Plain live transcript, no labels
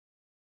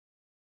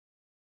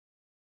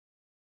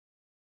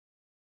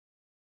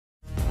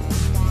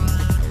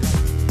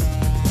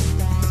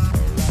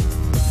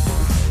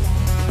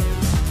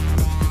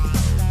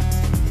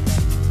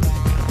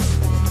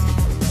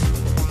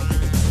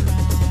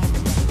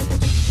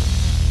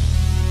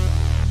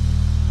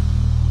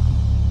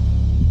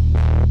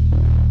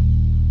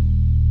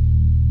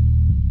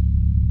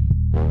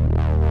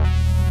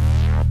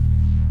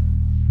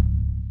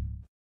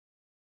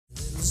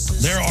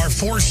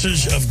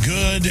forces of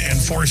good and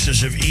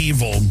forces of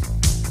evil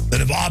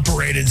that have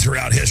operated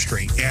throughout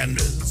history. And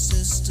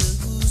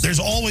there's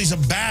always a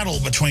battle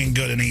between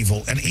good and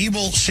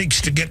evil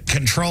seeks to get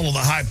control of the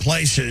high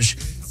places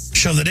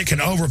so that it can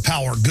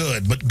overpower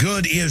good, but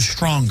good is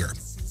stronger.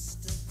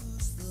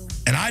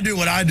 And I do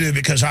what I do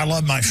because I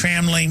love my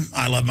family,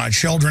 I love my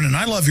children, and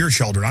I love your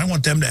children. I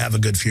want them to have a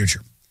good future.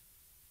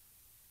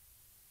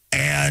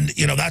 And,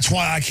 you know, that's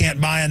why I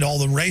can't buy into all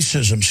the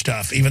racism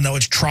stuff, even though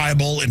it's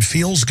tribal and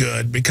feels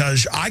good,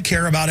 because I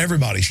care about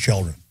everybody's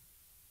children.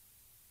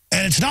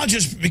 And it's not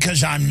just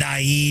because I'm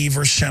naive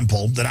or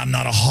simple, that I'm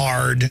not a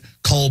hard,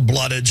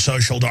 cold-blooded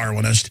social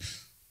Darwinist.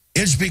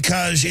 It's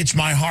because it's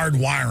my hard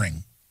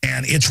wiring,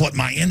 and it's what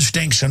my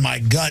instincts and my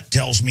gut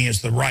tells me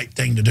is the right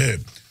thing to do.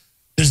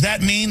 Does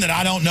that mean that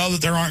I don't know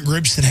that there aren't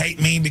groups that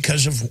hate me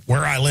because of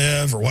where I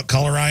live or what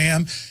color I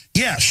am?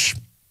 Yes.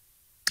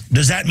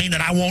 Does that mean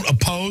that I won't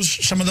oppose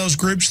some of those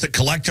groups that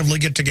collectively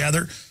get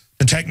together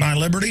to take my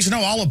liberties?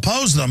 No, I'll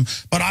oppose them,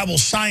 but I will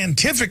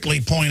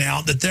scientifically point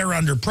out that they're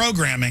under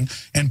programming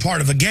and part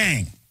of a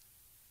gang.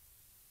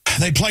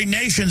 They play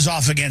nations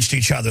off against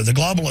each other, the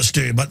globalists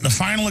do, but in the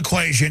final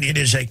equation, it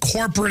is a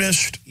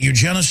corporatist,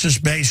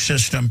 eugenicist-based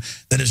system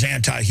that is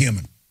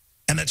anti-human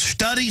and that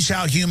studies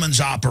how humans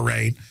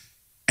operate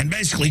and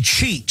basically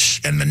cheats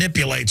and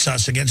manipulates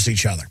us against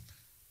each other.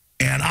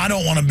 And I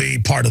don't want to be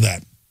part of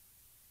that.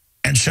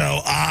 And so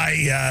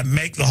I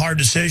make the hard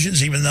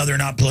decisions, even though they're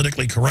not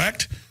politically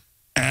correct,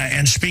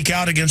 and speak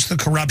out against the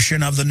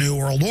corruption of the New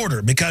World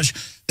Order. Because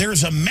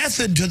there's a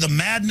method to the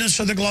madness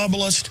of the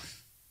globalist.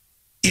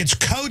 It's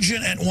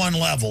cogent at one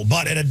level,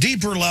 but at a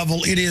deeper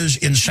level, it is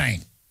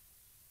insane.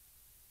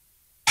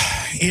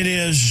 It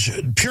is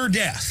pure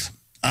death,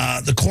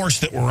 the course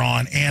that we're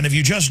on. And if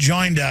you just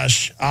joined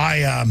us,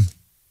 I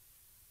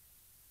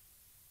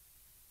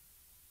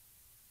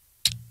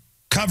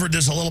covered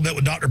this a little bit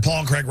with Dr.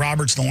 Paul Craig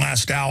Roberts in the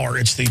last hour.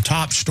 It's the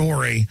top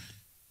story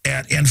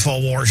at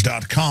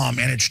Infowars.com,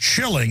 and it's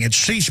chilling. It's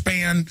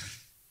C-SPAN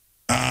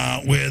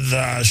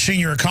with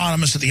senior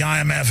economists at the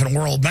IMF and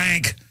World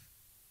Bank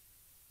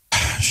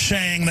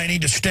saying they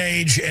need to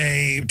stage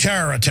a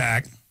terror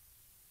attack.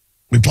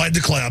 We played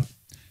the clip.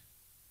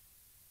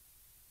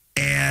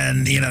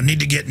 And, you know,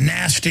 need to get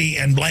nasty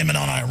and blame it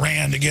on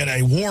Iran to get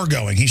a war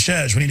going. He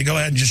says we need to go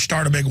ahead and just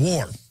start a big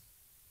war.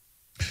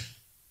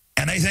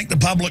 And they think the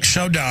public's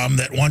so dumb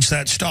that once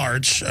that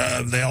starts,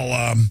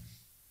 they'll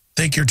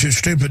think you're too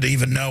stupid to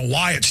even know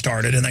why it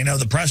started. And they know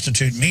the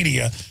prostitute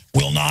media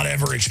will not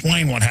ever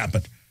explain what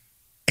happened.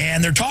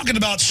 And they're talking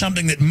about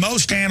something that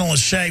most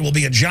analysts say will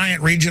be a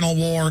giant regional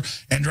war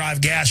and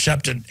drive gas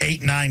up to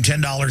 $8, $9,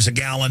 $10 a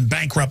gallon,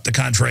 bankrupt the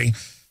country.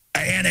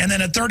 And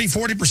then a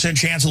 30-40%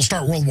 chance it'll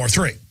start World War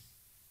III.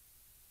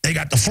 They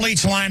got the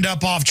fleets lined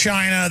up off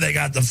China. They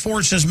got the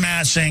forces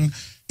massing.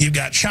 You've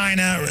got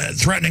China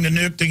threatening to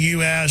nuke the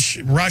U.S.,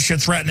 Russia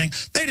threatening.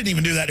 They didn't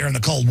even do that during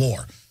the Cold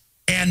War.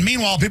 And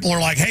meanwhile, people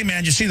are like, hey,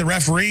 man, you see the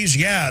referees?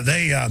 Yeah,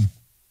 the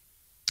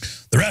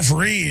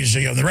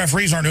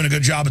referees aren't doing a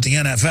good job at the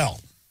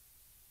NFL.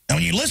 And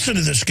when you listen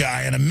to this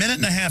guy in a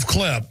minute-and-a-half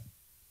clip,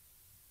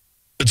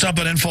 it's up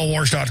at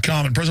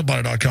Infowars.com and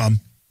PrisonPlanet.com,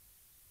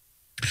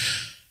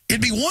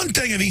 it'd be one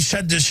thing if he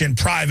said this in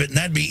private, and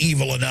that'd be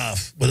evil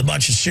enough with a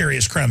bunch of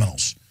serious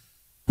criminals.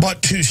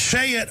 But to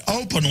say it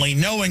openly,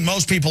 knowing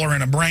most people are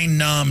in a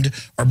brain-numbed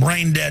or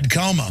brain-dead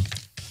coma,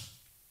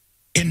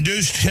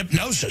 induced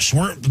hypnosis.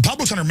 The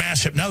public's under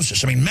mass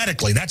hypnosis. I mean,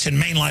 medically, that's in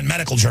mainline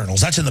medical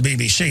journals. That's in the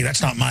BBC.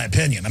 That's not my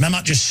opinion. I mean, I'm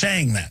not just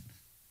saying that.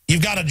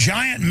 You've got a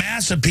giant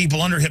mass of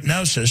people under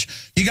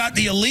hypnosis. You got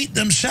the elite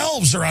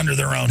themselves are under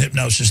their own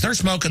hypnosis. They're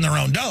smoking their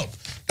own dope.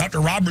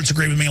 Dr. Roberts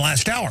agreed with me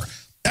last hour.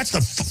 That's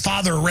the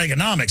father of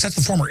Reaganomics. That's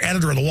the former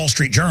editor of the Wall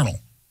Street Journal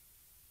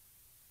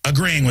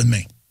agreeing with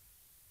me.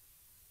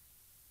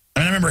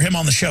 I remember him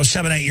on the show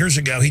 7, 8 years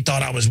ago. He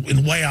thought I was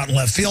way out in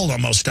left field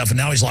on most stuff. And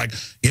now he's like,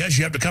 yes,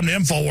 you have to come to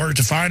InfoWars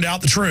to find out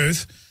the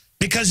truth.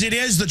 Because it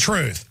is the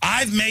truth.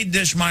 I've made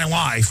this my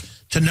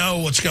life to know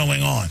what's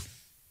going on.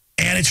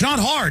 And it's not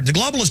hard. The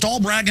globalists all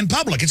brag in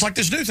public. It's like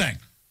this new thing.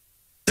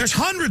 There's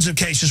hundreds of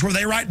cases where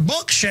they write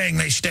books saying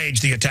they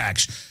staged the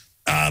attacks.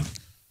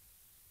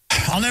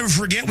 I'll never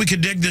forget, we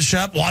could dig this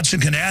up. Watson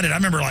can add it. I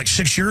remember like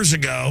 6 years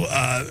ago,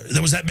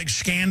 there was that big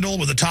scandal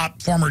where the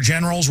top former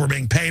generals were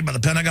being paid by the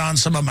Pentagon,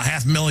 some of them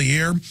 $500,000 a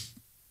year,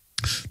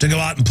 to go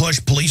out and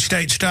push police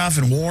state stuff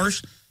and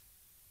wars.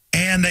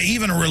 And they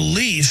even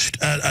released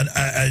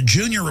a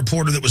junior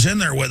reporter that was in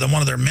there with them,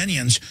 one of their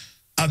minions,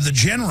 of the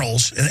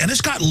generals. And this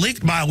got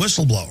leaked by a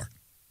whistleblower.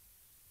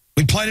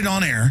 We played it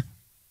on air.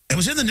 It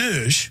was in the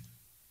news.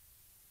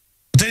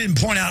 But they didn't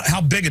point out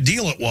how big a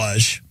deal it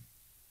was.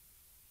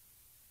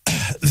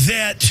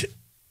 That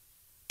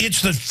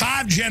it's the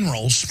 5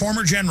 generals,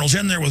 former generals,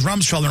 in there with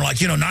Rumsfeld. And they're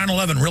like, you know,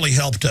 9/11 really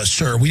helped us,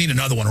 sir. We need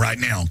another one right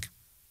now.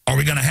 Are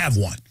we going to have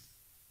one?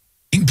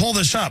 You can pull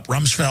this up.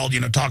 Rumsfeld, you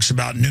know, talks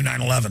about new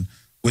 9/11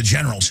 with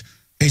generals.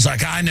 He's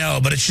like, I know,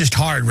 but it's just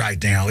hard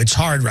right now. It's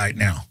hard right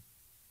now.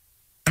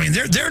 I mean,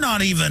 they're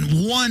not even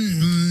 1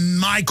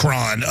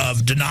 micron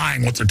of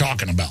denying what they're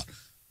talking about.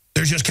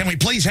 There's just, can we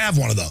please have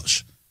one of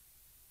those?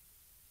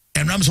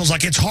 And Rumsfeld's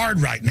like, it's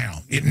hard right now.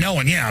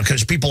 Knowing, yeah,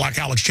 because people like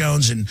Alex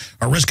Jones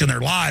are risking their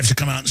lives to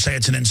come out and say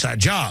it's an inside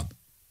job.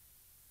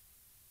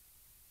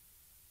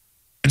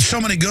 And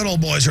so many good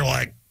old boys are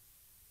like,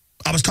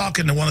 I was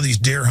talking to one of these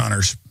deer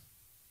hunters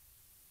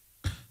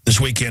this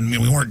weekend. I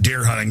mean, we weren't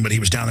deer hunting, but he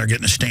was down there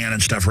getting a stand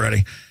and stuff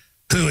ready.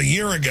 Who a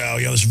year ago,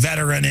 this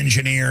veteran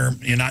engineer,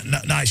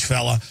 nice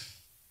fella,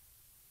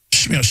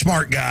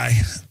 smart guy.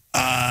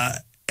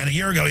 And a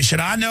year ago, he said,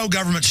 I know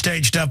government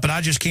stage stuff, but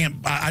I just can't,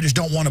 I just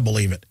don't want to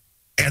believe it.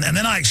 And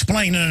then I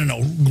explained,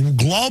 no.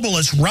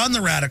 Globalists run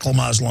the radical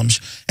Muslims,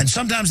 and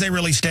sometimes they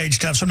really stage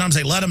stuff. Sometimes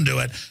they let them do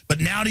it. But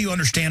now do you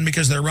understand?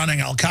 Because they're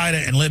running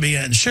Al-Qaeda in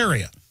Libya and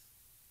Syria.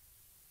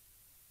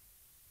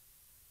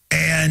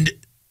 And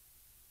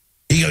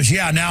he goes,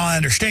 yeah, now I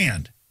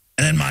understand.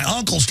 And then my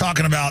uncle's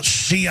talking about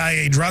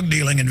CIA drug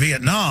dealing in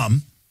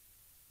Vietnam.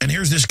 And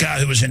here's this guy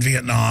who was in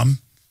Vietnam.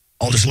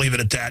 I'll just leave it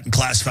at that in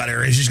classified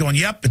areas. He's going,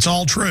 yep, it's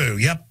all true.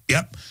 Yep.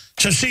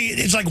 So see,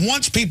 it's like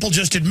once people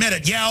just admit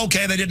it, yeah,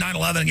 okay, they did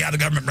 9/11, and yeah, the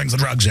government brings the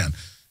drugs in.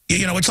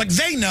 It's like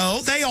they know,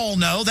 they all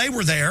know, they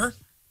were there.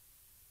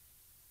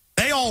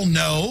 They all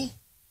know.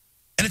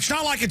 And it's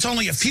not like it's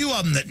only a few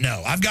of them that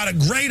know. I've got a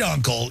great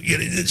uncle,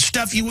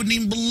 stuff you wouldn't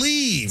even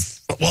believe.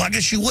 Well, I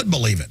guess you would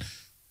believe it.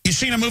 You've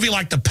seen a movie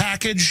like The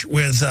Package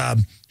with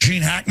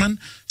Gene Hackman?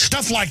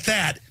 Stuff like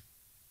that.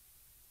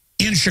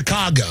 In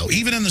Chicago,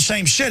 even in the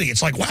same city.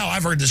 It's like, wow,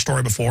 I've heard this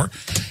story before.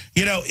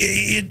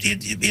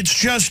 It's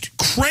just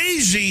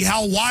crazy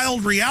how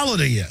wild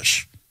reality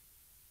is.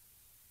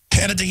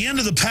 And at the end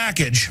of The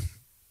Package,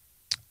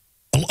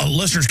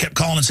 listeners kept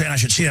calling and saying I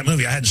should see that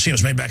movie. I hadn't seen it. It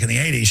was made back in the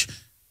 80s.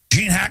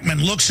 Gene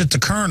Hackman looks at the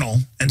colonel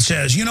and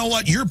says, you know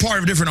what? You're part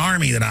of a different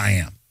army than I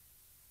am.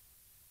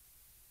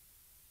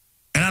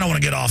 And I don't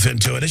want to get off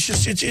into it. It's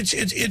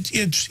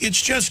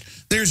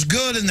just there's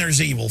good and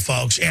there's evil,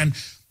 folks. And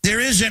there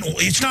isn't,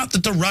 it's not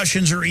that the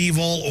Russians are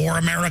evil or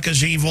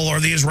America's evil or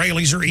the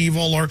Israelis are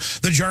evil or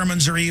the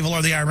Germans are evil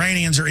or the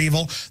Iranians are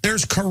evil.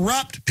 There's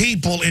corrupt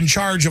people in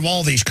charge of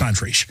all these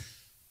countries.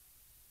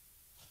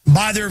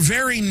 By their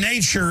very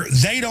nature,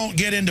 they don't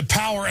get into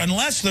power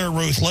unless they're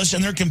ruthless,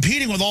 and they're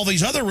competing with all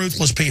these other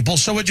ruthless people,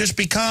 so it just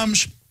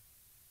becomes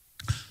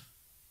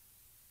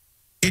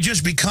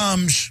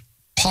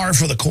par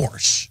for the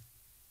course.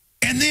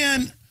 And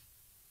then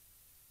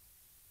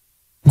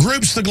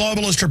groups the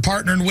globalists are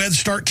partnering with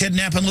start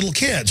kidnapping little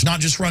kids, not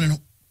just running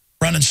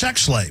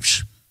sex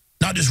slaves,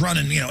 not just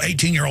running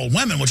 18-year-old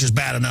women, which is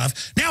bad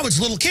enough. Now it's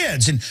little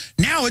kids, and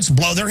now it's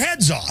blow their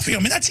heads off.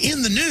 That's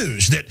in the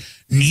news that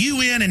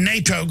UN and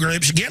NATO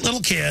groups get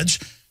little kids,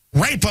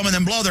 rape them, and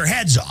then blow their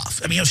heads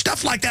off.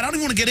 Stuff like that. I don't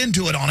even want to get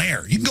into it on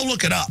air. You can go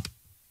look it up.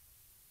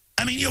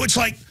 It's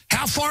like,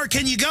 how far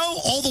can you go?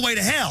 All the way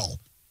to hell.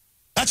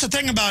 That's the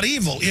thing about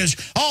evil is,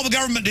 the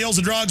government deals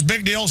the drugs,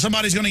 big deal,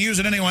 somebody's going to use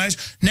it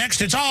anyways.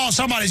 Next, it's,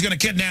 somebody's going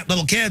to kidnap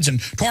little kids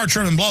and torture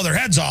them and blow their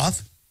heads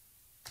off.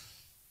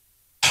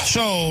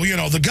 So,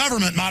 the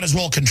government might as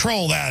well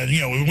control that.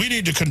 And, we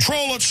need to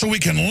control it so we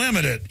can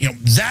limit it.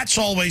 That's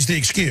always the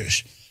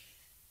excuse.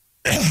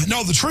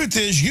 No, the truth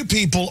is you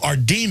people are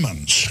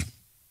demons.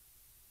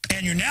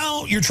 And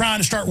you're trying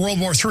to start World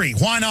War III.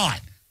 Why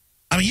not?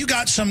 You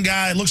got some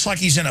guy, looks like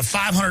he's in a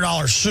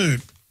 $500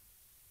 suit,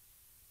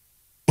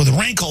 with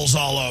wrinkles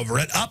all over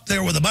it, up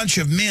there with a bunch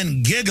of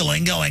men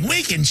giggling, going,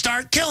 we can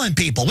start killing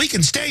people. We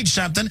can stage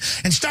something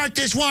and start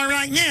this war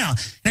right now. And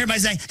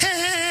everybody's saying,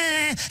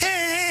 ha,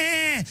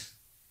 ha.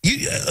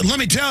 Let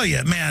me tell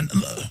you, man,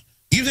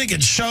 you think in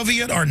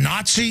Soviet or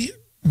Nazi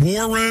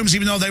war rooms,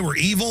 even though they were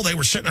evil, they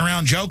were sitting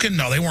around joking?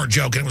 No, they weren't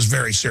joking. It was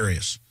very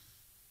serious.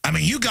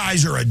 You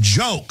guys are a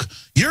joke.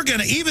 You're going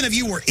to, even if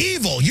you were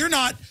evil, you're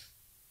not...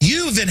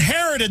 You've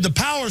inherited the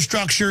power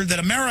structure that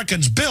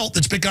Americans built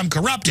that's become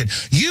corrupted.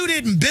 You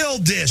didn't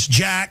build this,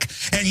 Jack,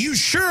 and you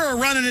sure are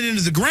running it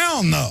into the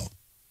ground, though.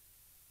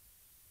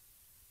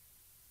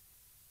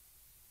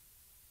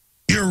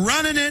 You're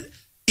running it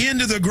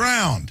into the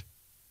ground.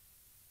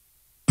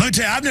 Let me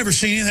tell you, I've never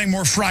seen anything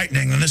more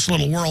frightening than this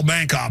little World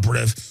Bank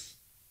operative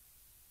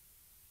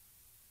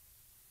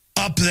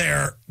up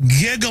there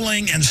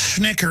giggling and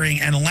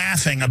snickering and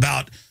laughing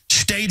about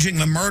staging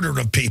the murder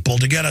of people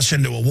to get us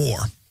into a war.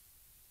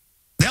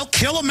 They'll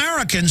kill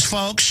Americans,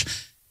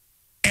 folks,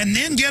 and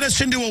then get us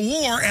into a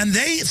war, and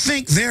they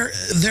think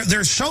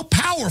they're so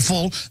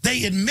powerful,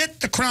 they admit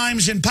the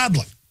crimes in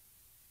public.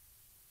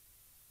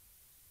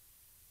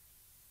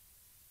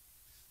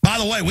 By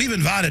the way, we've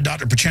invited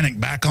Dr. Pachenik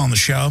back on the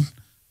show,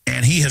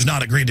 and he has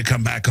not agreed to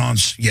come back on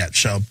yet.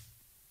 So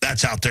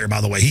that's out there,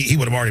 by the way. He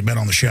would have already been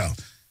on the show,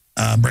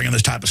 bringing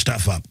this type of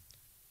stuff up.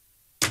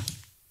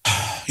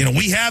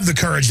 We have the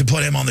courage to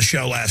put him on the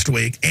show last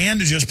week and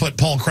to just put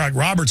Paul Craig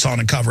Roberts on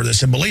and cover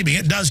this. And believe me,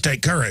 it does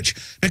take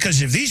courage.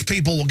 Because if these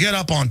people will get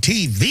up on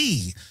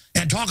TV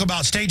and talk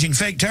about staging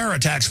fake terror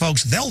attacks,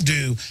 folks, they'll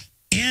do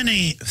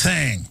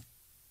anything.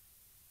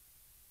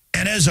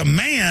 And as a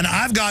man,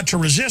 I've got to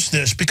resist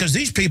this because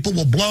these people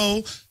will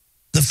blow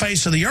the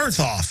face of the earth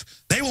off.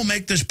 They will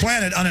make this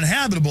planet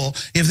uninhabitable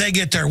if they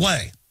get their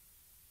way.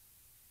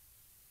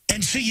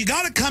 And see, you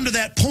got to come to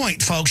that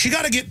point, folks. You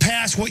got to get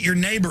past what your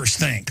neighbors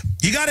think.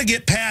 You got to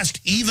get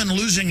past even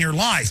losing your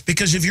life,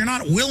 because if you're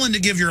not willing to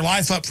give your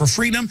life up for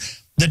freedom,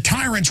 the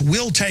tyrants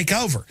will take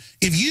over.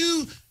 If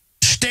you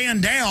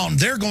stand down,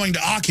 they're going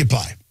to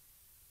occupy.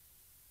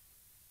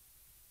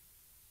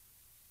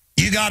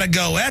 You got to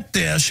go at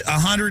this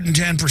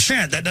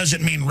 110%. That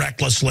doesn't mean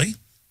recklessly,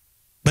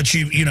 but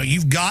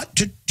you've got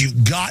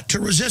to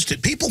resist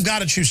it. People have got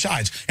to choose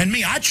sides. And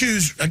me,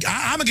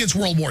 I'm against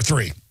World War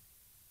III.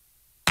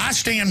 I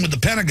stand with the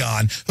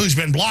Pentagon, who's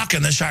been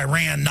blocking this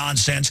Iran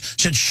nonsense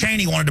since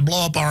Cheney wanted to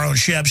blow up our own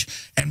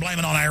ships and blame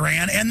it on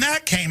Iran, and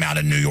that came out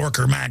in New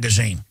Yorker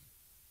magazine.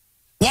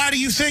 Why do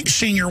you think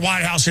senior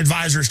White House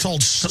advisors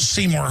told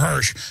Seymour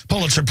Hersh,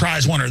 Pulitzer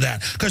Prize winner,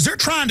 that? Because they're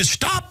trying to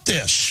stop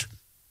this.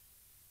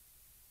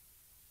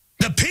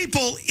 The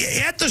people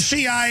at the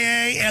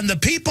CIA and the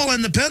people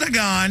in the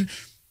Pentagon,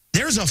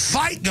 there's a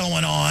fight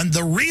going on.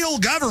 The real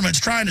government's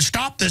trying to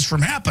stop this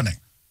from happening.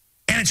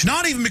 And it's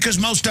not even because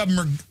most of them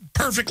are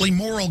perfectly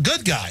moral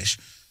good guys.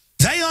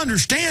 They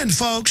understand,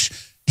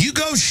 folks, you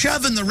go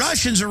shoving the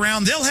Russians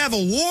around, they'll have a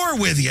war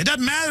with you. It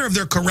doesn't matter if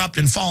they're corrupt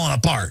and falling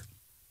apart.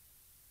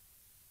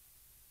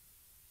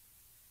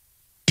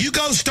 You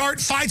go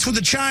start fights with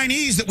the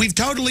Chinese that we've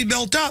totally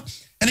built up.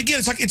 And again,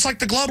 it's like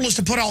the globalists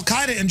have put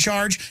Al-Qaeda in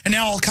charge, and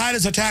now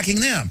Al-Qaeda's attacking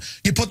them.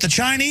 You put the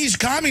Chinese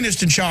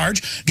communists in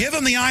charge, give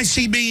them the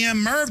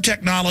ICBM MERV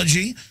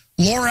technology,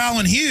 Laura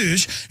Allen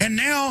Hughes, and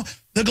now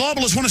the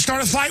globalists want to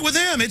start a fight with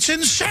them. It's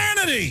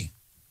insanity.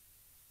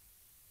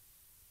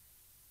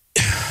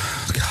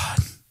 God.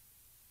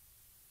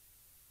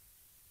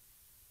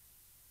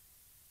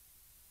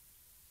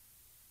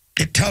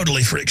 It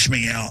totally freaks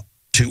me out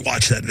to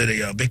watch that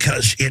video,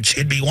 because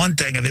it'd be one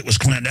thing if it was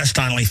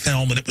clandestinely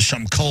filmed and it was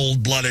some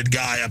cold-blooded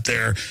guy up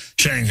there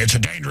saying it's a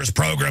dangerous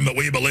program, but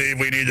we believe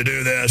we need to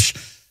do this,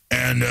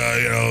 and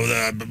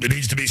it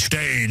needs to be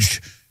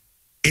staged.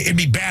 It'd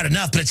be bad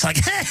enough, but it's like,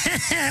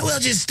 we'll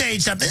just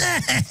stage something,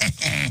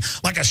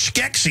 like a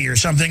Skeksis or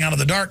something out of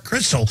the Dark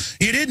Crystal.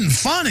 It isn't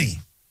funny.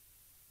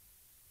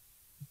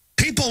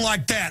 People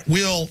like that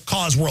will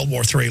cause World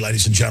War III,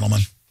 ladies and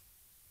gentlemen.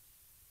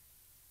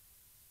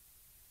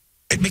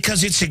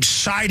 Because it's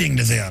exciting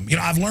to them.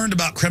 I've learned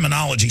about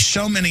criminology.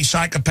 So many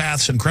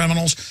psychopaths and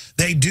criminals,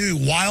 they do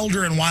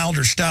wilder and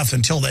wilder stuff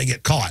until they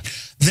get caught.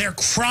 They're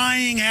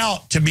crying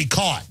out to be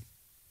caught.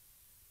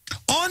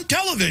 On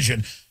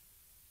television,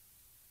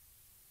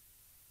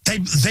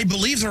 they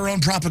believe their own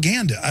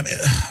propaganda.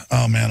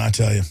 Oh, man, I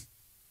tell you.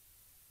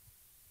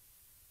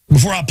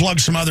 Before I plug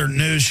some other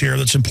news here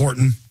that's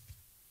important,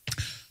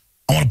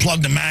 I want to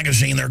plug the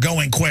magazine. They're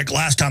going quick.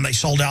 Last time they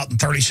sold out in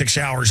 36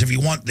 hours. If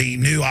you want the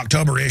new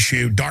October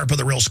issue, DARPA,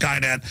 the Real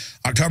Skynet,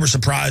 October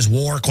Surprise,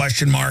 War,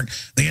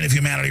 The End of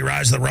Humanity,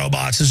 Rise of the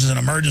Robots. This is an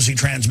emergency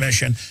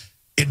transmission.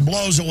 It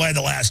blows away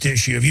the last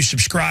issue. If you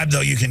subscribe, though,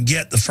 you can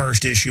get the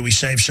first issue. We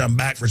save some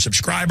back for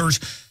subscribers.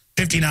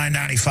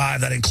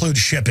 $59.95. That includes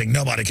shipping.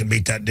 Nobody can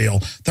beat that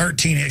deal.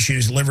 13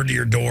 issues delivered to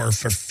your door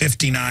for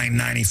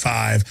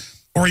 $59.95.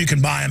 Or you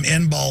can buy them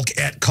in bulk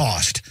at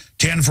cost.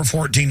 10 for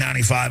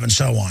 $14.95 and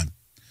so on.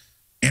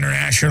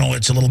 International,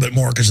 it's a little bit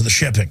more because of the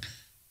shipping.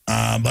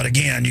 But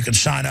again, you can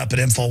sign up at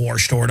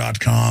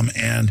InfoWarsStore.com.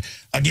 And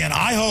again,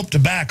 I hope to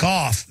back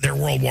off their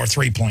World War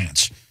III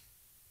plans.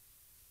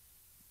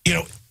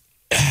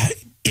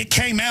 It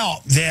came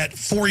out that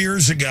 4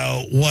 years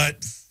ago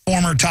what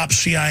former top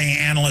CIA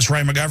analyst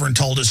Ray McGovern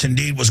told us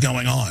indeed was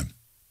going on.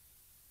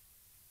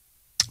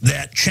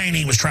 That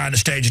Cheney was trying to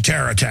stage a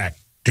terror attack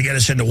to get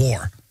us into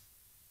war.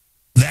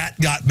 That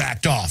got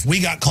backed off. We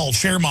got called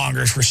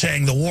fearmongers for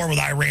saying the war with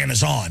Iran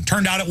is on.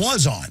 Turned out it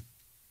was on.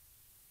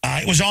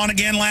 It was on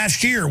again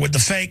last year with the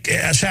fake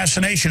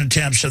assassination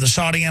attempts of the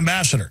Saudi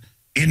ambassador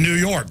in New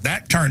York.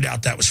 That turned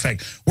out that was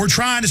fake. We're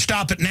trying to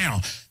stop it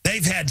now.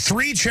 They've had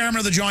 3 chairmen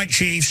of the Joint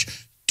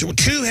Chiefs, 2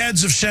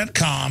 heads of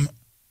CENTCOM,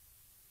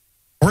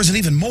 or is it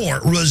even more,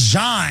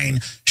 resign,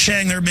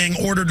 saying they're being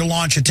ordered to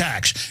launch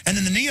attacks. And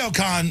then the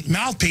neocon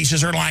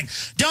mouthpieces are like,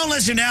 don't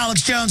listen to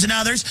Alex Jones and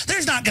others.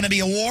 There's not going to be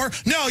a war.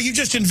 No, you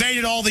just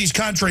invaded all these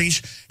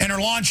countries and are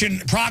launching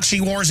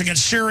proxy wars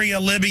against Syria,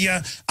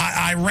 Libya,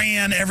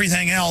 Iran,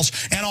 everything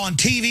else. And on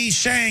TV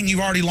saying you've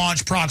already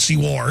launched proxy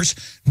wars,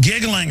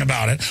 giggling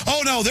about it.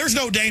 Oh, no, there's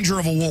no danger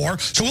of a war.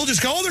 So we'll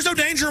just go, oh, there's no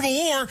danger of a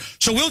war.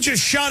 So we'll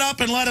just shut up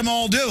and let them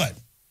all do it.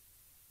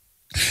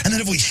 And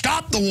then if we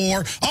stop the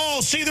war,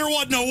 oh, see, there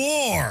wasn't no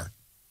war.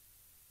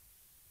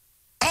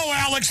 Oh,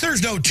 Alex,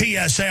 there's no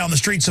TSA on the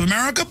streets of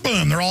America.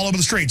 Boom, they're all over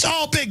the streets.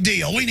 Oh, big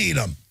deal. We need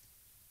them.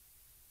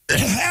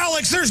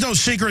 Alex, there's no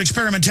secret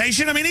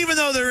experimentation. I mean, even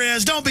though there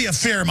is, don't be a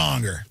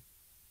fearmonger.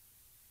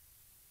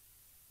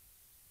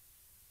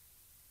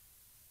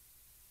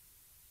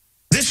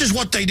 This is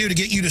what they do to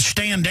get you to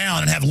stand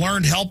down and have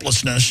learned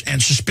helplessness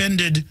and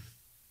suspended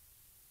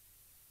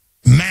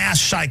mass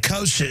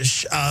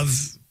psychosis of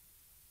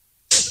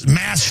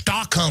mass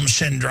Stockholm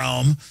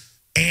syndrome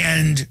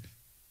and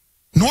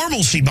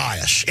normalcy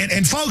bias.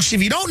 And folks,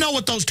 if you don't know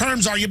what those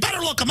terms are, you better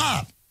look them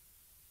up.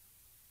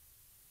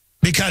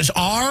 Because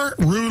our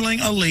ruling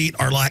elite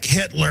are like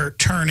Hitler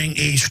turning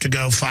east to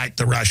go fight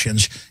the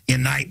Russians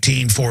in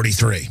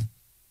 1943.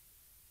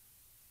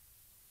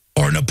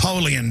 Or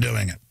Napoleon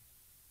doing it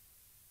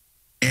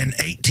in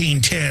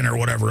 1810 or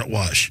whatever it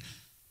was.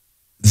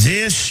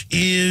 This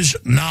is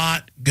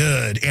not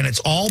good. And it's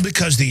all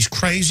because these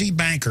crazy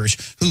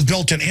bankers who've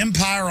built an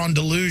empire on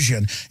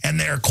delusion and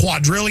their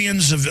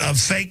quadrillions of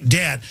fake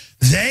debt,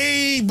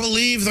 they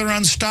believe they're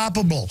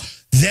unstoppable.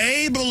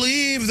 They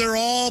believe they're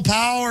all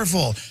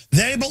powerful.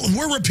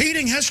 We're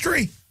repeating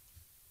history.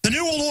 The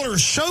New World Order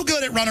is so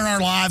good at running our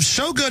lives,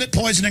 so good at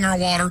poisoning our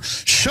water,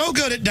 so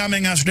good at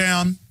dumbing us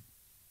down.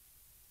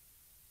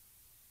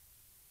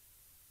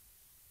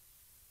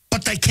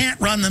 But they can't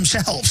run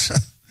themselves.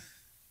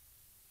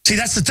 See,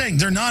 that's the thing.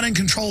 They're not in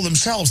control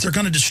themselves. They're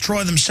going to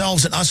destroy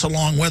themselves and us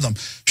along with them.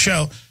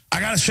 So I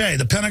got to say,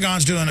 the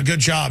Pentagon's doing a good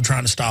job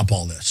trying to stop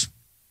all this.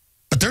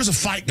 But there's a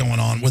fight going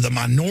on with a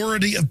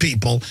minority of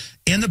people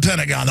in the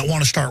Pentagon that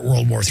want to start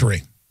World War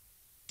III.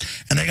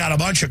 And they got a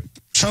bunch of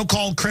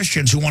so-called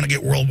Christians who want to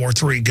get World War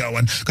III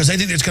going because they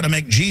think it's going to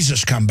make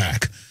Jesus come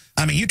back.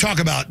 I mean, you talk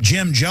about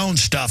Jim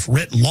Jones stuff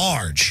writ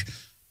large.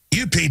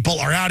 You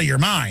people are out of your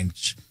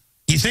minds.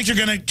 You think you're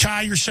going to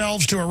tie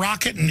yourselves to a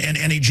rocket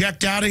and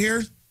eject out of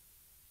here?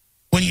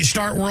 When you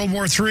start World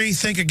War III,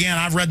 think again.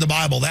 I've read the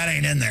Bible. That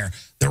ain't in there.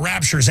 The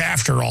rapture's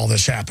after all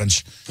this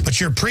happens.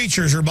 But your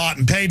preachers are bought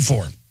and paid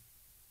for.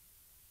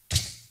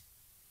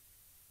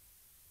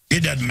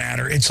 It doesn't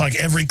matter. It's like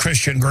every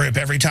Christian group,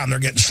 every time they're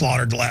getting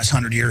slaughtered the last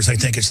 100 years, they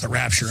think it's the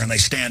rapture, and they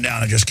stand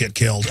down and just get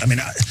killed. I mean,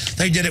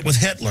 they did it with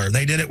Hitler.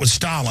 They did it with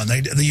Stalin.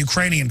 The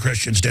Ukrainian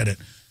Christians did it.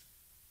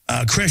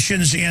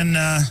 Christians in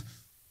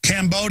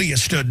Cambodia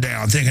stood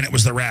down thinking it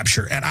was the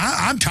rapture. And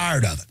I'm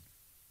tired of it.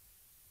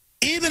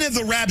 Even if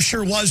the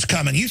rapture was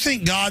coming, you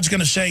think God's going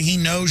to say he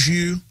knows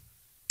you?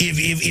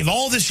 If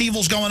all this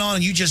evil's going on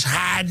and you just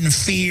hide in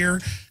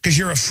fear because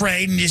you're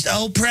afraid and just,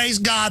 oh, praise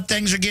God,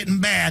 things are getting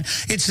bad.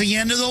 It's the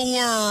end of the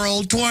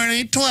world,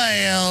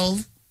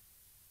 2012.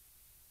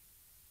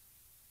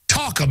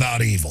 Talk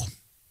about evil.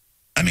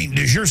 I mean,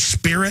 does your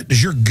spirit,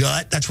 does your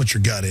gut, that's what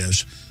your gut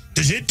is,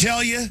 does it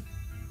tell you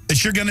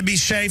that you're going to be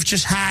safe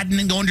just hiding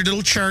and going to a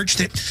little church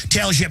that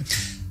tells you,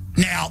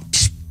 now,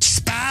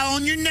 spy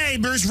on your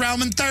neighbors,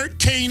 Romans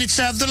 13, it's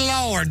of the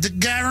Lord. The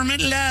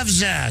government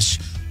loves us.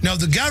 No,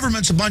 the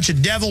government's a bunch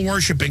of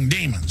devil-worshipping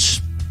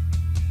demons.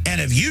 And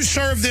if you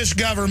serve this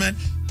government,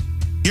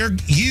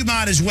 you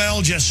might as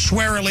well just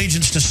swear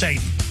allegiance to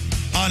Satan,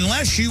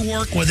 unless you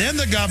work within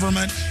the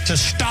government to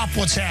stop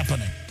what's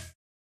happening.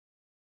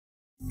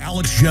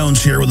 Alex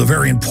Jones here with a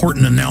very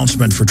important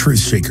announcement for truth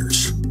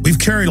seekers. We've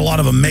carried a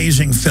lot of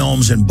amazing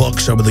films and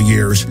books over the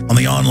years on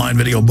the online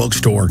video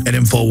bookstore at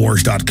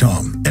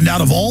Infowars.com. And out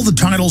of all the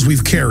titles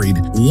we've carried,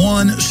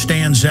 one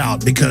stands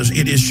out because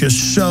it is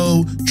just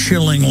so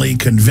chillingly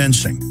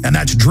convincing. And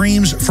that's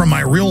Dreams from My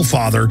Real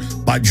Father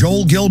by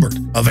Joel Gilbert,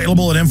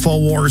 available at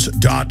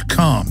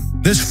Infowars.com.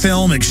 This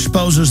film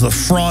exposes the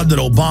fraud that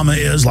Obama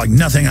is like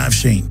nothing I've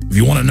seen. If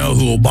you want to know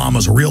who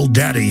Obama's real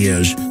daddy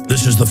is,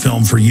 this is the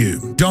film for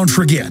you. Don't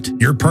forget,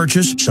 your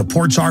purchase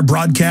supports our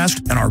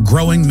broadcast and our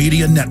growing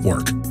media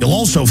network. You'll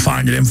also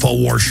find at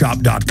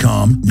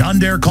InfoWarsShop.com, None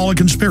Dare Call a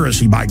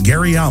Conspiracy by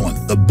Gary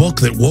Allen, the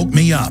book that woke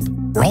me up.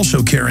 We're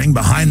also carrying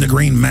Behind the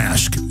Green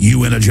Mask,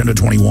 UN Agenda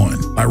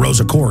 21 by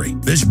Rosa Corey.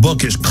 This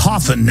book is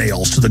coffin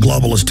nails to the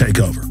globalist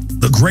takeover.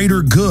 The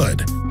Greater Good,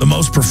 the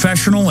most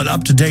professional and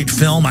up-to-date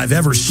film I've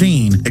ever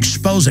seen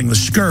exposing the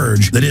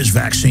scourge that is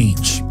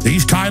vaccines.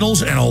 These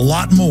titles and a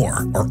lot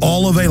more are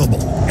all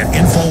available at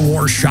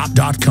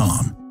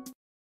InfoWarsShop.com.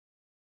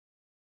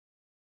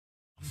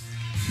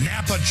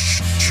 Napa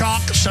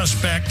chalk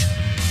suspect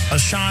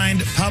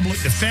assigned public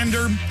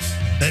defender.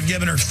 They've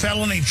given her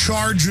felony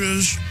charge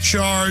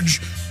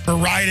for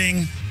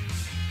writing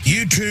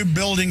YouTube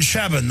Building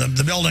 7,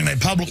 the building they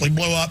publicly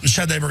blew up and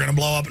said they were going to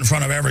blow up in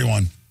front of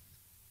everyone.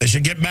 They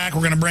said, get back,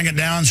 we're going to bring it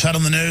down, said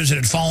on the news it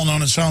had fallen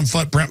on its own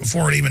footprint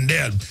before it even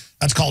did.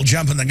 That's called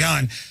jumping the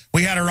gun.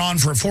 We had her on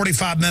for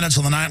 45 minutes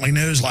on the nightly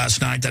news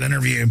last night. That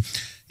interview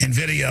in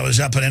video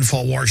is up at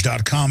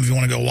Infowars.com if you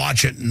want to go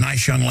watch it.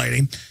 Nice young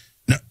lady.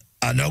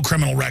 No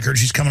criminal record.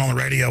 She's coming on the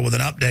radio with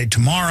an update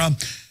tomorrow.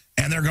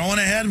 And they're going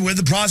ahead with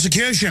the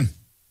prosecution.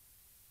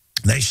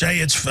 They say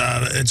it's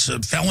a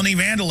felony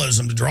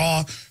vandalism to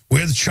draw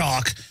with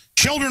chalk.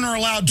 Children are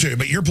allowed to,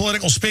 but your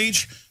political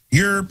speech,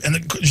 and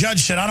the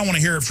judge said, I don't want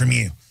to hear it from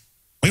you.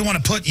 We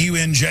want to put you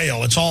in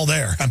jail. It's all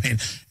there. I mean,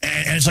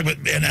 and it's like,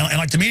 and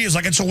like the media is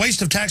like, it's a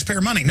waste of taxpayer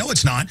money. No,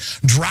 it's not.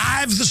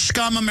 Drive the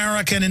scum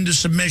American into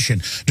submission.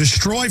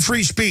 Destroy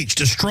free speech.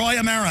 Destroy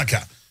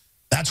America.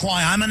 That's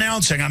why I'm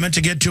announcing. I meant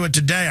to get to it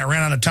today. I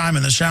ran out of time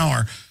in this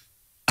hour.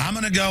 I'm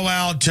going to go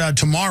out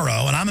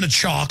tomorrow, and I'm going to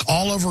chalk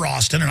all over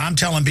Austin, and I'm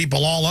telling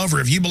people all over,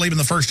 if you believe in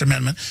the First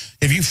Amendment,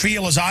 if you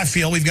feel as I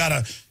feel, we've got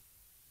to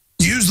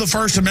use the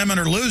First Amendment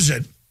or lose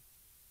it,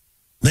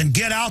 then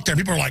get out there.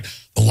 People are like,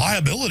 the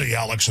liability,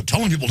 Alex, of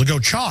telling people to go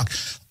chalk.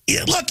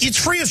 Look, it's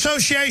free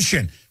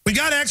association. We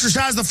got to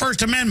exercise the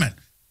First Amendment.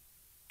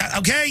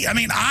 Okay? I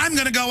mean, I'm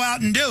going to go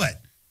out and do it.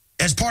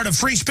 as part of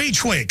Free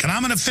Speech Week. And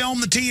I'm going to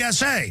film the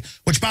TSA,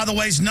 which, by the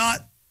way, is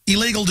not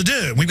illegal to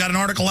do. We've got an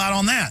article out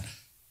on that.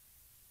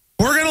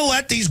 We're going to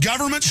let these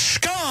government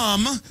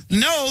scum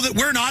know that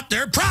we're not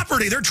their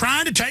property. They're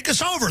trying to take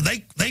us over.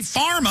 They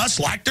farm us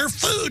like they're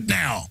food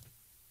now.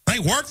 They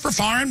work for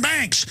foreign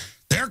banks.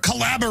 They're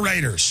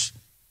collaborators.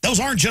 Those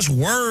aren't just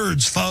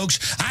words,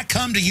 folks. I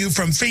come to you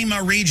from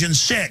FEMA Region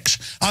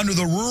 6 under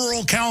the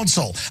Rural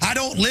Council. I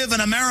don't live in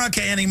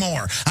America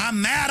anymore.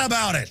 I'm mad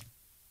about it.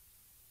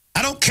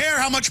 I don't care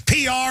how much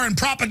PR and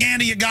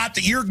propaganda you got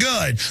that you're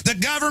good. The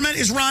government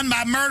is run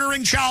by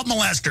murdering child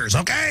molesters,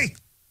 okay?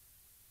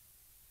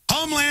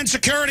 Homeland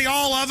Security,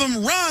 all of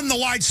them, run the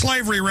white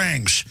slavery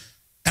rings.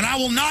 And I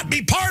will not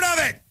be part of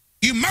it,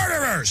 you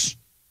murderers.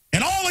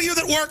 And all of you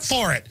that work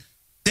for it,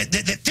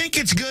 that think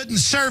it's good and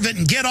serve it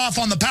and get off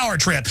on the power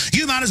trip,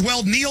 you might as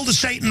well kneel to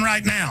Satan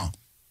right now.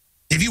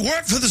 If you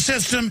work for the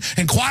system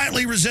and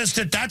quietly resist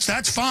it,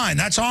 that's fine.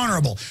 That's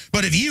honorable.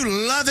 But if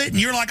you love it and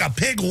you're like a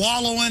pig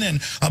wallowing in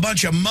a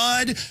bunch of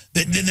mud,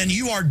 then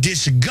you are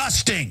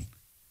disgusting.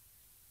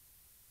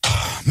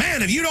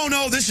 Man, if you don't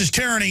know this is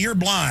tyranny, you're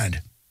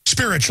blind.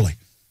 Spiritually.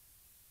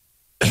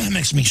 It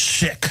makes me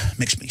sick.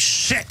 Makes me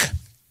sick.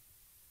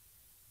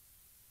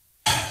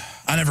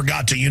 I never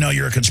got to,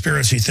 you're a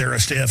conspiracy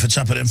theorist if. It's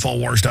up at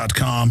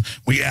Infowars.com.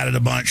 We added a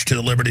bunch to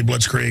the Liberty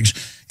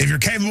Blitzkriegs. If you're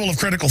capable of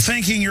critical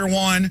thinking, you're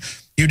one.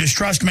 You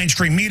distrust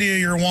mainstream media,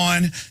 you're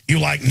one. You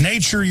like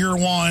nature, you're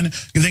one.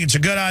 You think it's a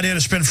good idea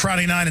to spend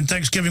Friday night and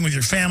Thanksgiving with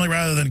your family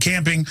rather than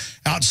camping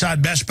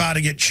outside Best Buy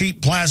to get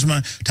cheap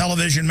plasma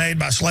television made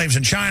by slaves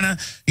in China.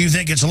 You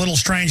think it's a little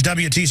strange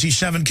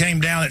WTC-7 came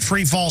down at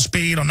free fall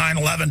speed on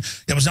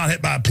 9/11. It was not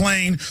hit by a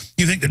plane.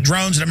 You think that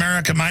drones in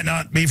America might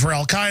not be for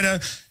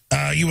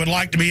Al-Qaeda. You would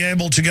like to be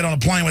able to get on a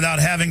plane without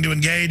having to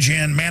engage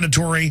in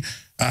mandatory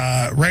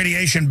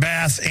radiation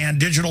bath and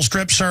digital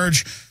strip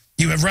search.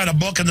 You have read a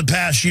book in the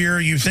past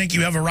year. You think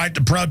you have a right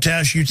to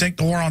protest. You think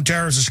the war on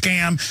terror is a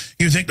scam.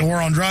 You think the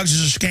war on drugs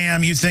is a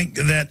scam. You think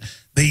that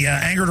the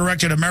anger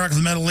directed at America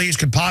and the Middle East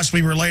could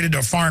possibly be related to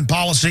a foreign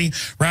policy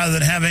rather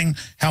than having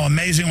how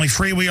amazingly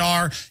free we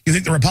are. You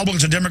think the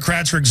Republicans and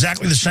Democrats are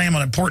exactly the same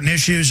on important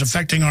issues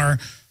affecting our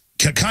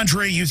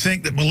country. You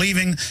think that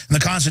believing in the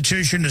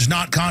Constitution does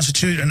not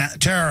constitute a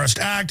terrorist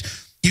act.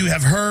 You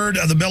have heard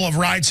of the Bill of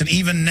Rights and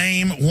even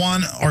name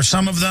one or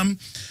some of them.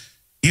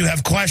 You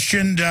have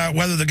questioned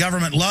whether the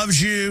government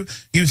loves you.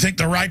 You think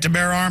the right to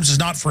bear arms is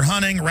not for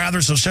hunting,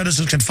 rather so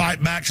citizens can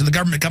fight back so the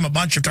government become a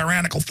bunch of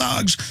tyrannical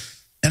thugs.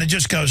 And it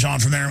just goes on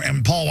from there.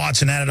 And Paul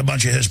Watson added a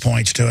bunch of his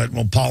points to it.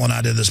 Well, Paul and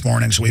I did this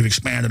morning, so we've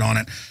expanded on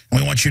it. And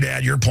we want you to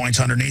add your points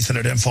underneath it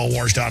at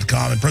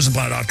Infowars.com. And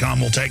PrisonPlanet.com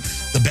will take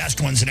the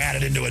best ones and add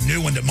it into a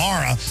new one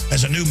tomorrow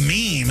as a new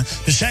meme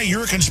to say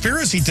you're a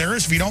conspiracy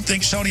theorist if you don't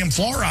think sodium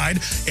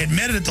fluoride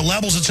admitted at the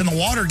levels it's in the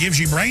water gives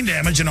you brain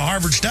damage in a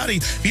Harvard study.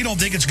 If you don't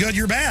think it's good,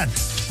 you're bad.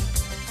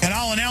 And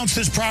I'll announce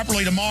this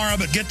properly tomorrow,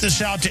 but get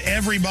this out to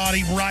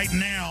everybody right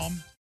now.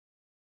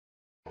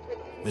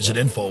 Visit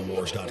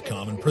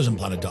Infowars.com and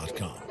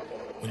PrisonPlanet.com.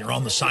 When you're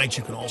on the site,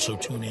 you can also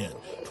tune in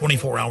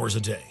 24 hours a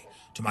day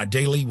to my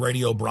daily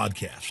radio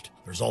broadcast.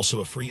 There's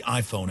also a free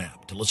iPhone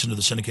app to listen to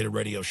the syndicated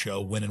radio show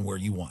when and where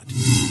you want.